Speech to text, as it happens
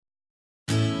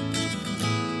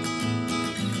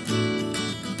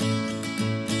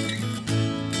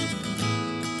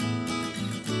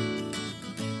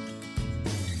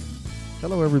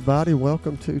Hello, everybody.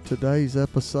 Welcome to today's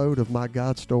episode of My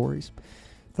God Stories.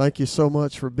 Thank you so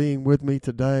much for being with me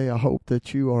today. I hope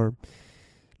that you are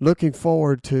looking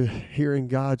forward to hearing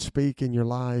God speak in your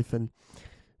life, and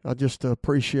I just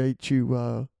appreciate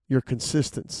you your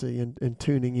consistency in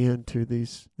tuning in to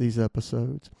these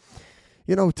episodes.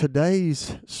 You know,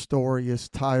 today's story is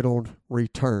titled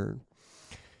Return.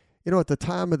 You know, at the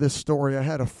time of this story, I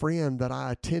had a friend that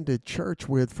I attended church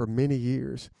with for many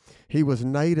years. He was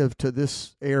native to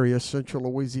this area, central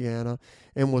Louisiana,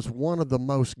 and was one of the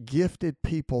most gifted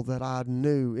people that I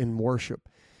knew in worship.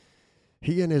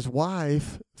 He and his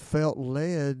wife felt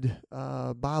led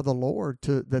by the Lord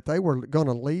that they were going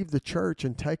to leave the church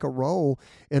and take a role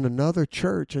in another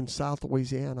church in South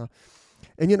Louisiana.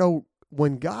 And, you know,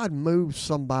 when God moves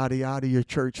somebody out of your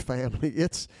church family,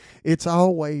 it's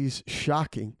always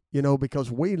shocking, you know, because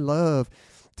we love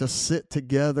to sit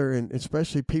together, and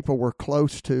especially people we're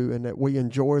close to and that we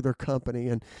enjoy their company.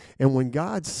 And when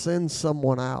God sends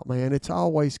someone out, man, it's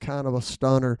always kind of a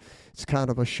stunner. It's kind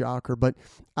of a shocker. But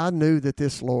I knew that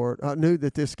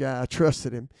this guy, I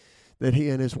trusted him, that he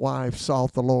and his wife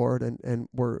sought the Lord and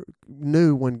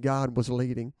knew when God was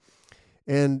leading.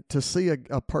 And to see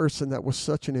a person that was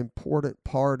such an important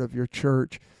part of your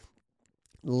church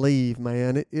leave,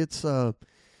 man, it's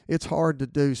hard to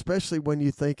do, especially when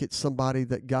you think it's somebody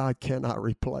that God cannot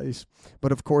replace.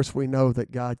 But of course, we know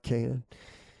that God can.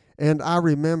 And I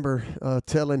remember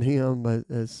telling him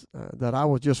that I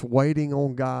was just waiting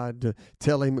on God to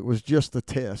tell him it was just a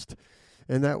test.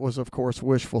 And that was, of course,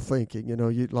 wishful thinking. You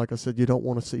know, like I said, you don't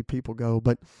want to see people go.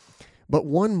 But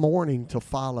one morning to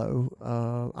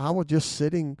follow, I was just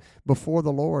sitting before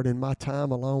the Lord in my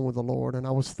time alone with the Lord, and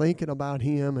I was thinking about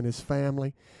him and his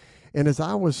family. And as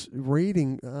I was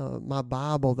reading my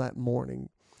Bible that morning,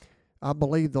 I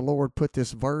believe the Lord put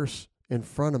this verse in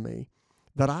front of me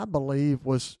that I believe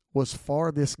was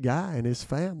for this guy and his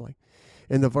family.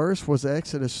 And the verse was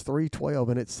Exodus 3:12,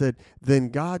 and it said, "Then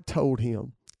God told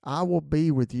him, I will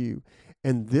be with you,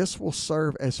 and this will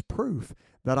serve as proof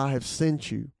that I have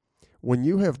sent you. When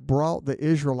you have brought the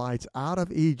Israelites out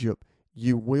of Egypt,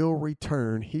 you will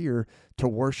return here to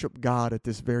worship God at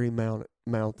this very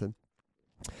mountain."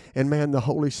 And man, the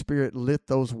Holy Spirit lit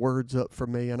those words up for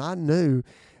me. And I knew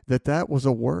that was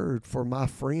a word for my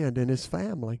friend and his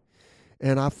family.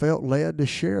 And I felt led to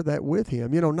share that with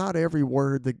him. You know, not every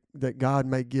word that God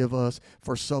may give us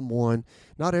for someone,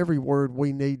 not every word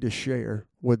we need to share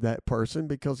with that person,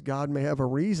 because God may have a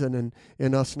reason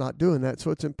in us not doing that.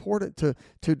 So it's important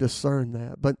to discern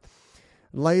that. But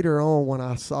later on, when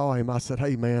I saw him, I said,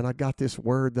 "Hey, man, I got this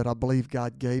word that I believe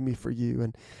God gave me for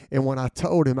you." And when I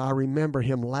told him, I remember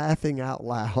him laughing out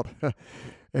loud.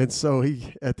 And so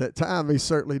at that time, he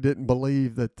certainly didn't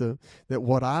believe that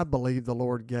what I believed the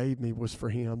Lord gave me was for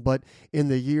him. But in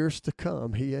the years to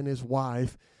come, he and his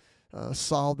wife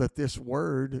saw that this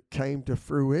word came to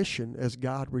fruition as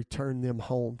God returned them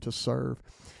home to serve.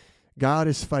 God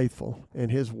is faithful,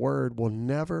 and his word will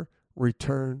never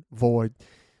return void.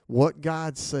 What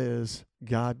God says,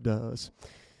 God does.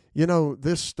 You know,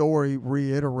 this story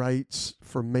reiterates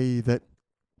for me that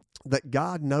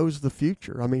God knows the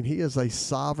future. I mean, he is a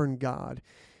sovereign God,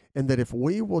 and that if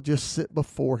we will just sit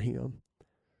before him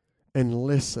and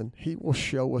listen, he will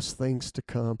show us things to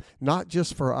come, not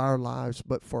just for our lives,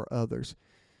 but for others.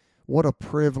 What a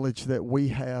privilege that we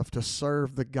have to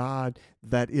serve the God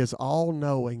that is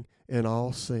all-knowing and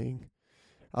all-seeing.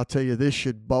 I'll tell you, this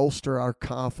should bolster our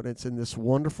confidence in this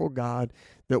wonderful God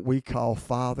that we call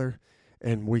Father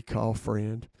and we call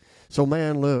friend. So,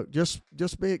 man, look, just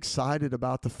be excited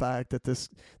about the fact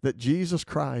that Jesus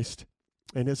Christ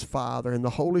and his Father and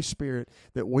the Holy Spirit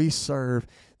that we serve,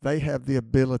 they have the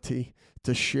ability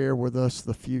to share with us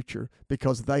the future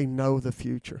because they know the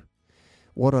future.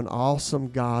 What an awesome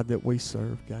God that we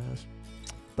serve, guys.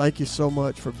 Thank you so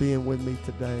much for being with me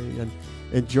today.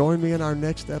 And join me in our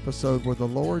next episode where the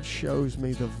Lord shows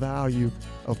me the value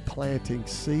of planting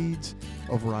seeds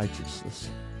of righteousness.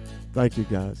 Thank you,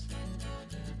 guys.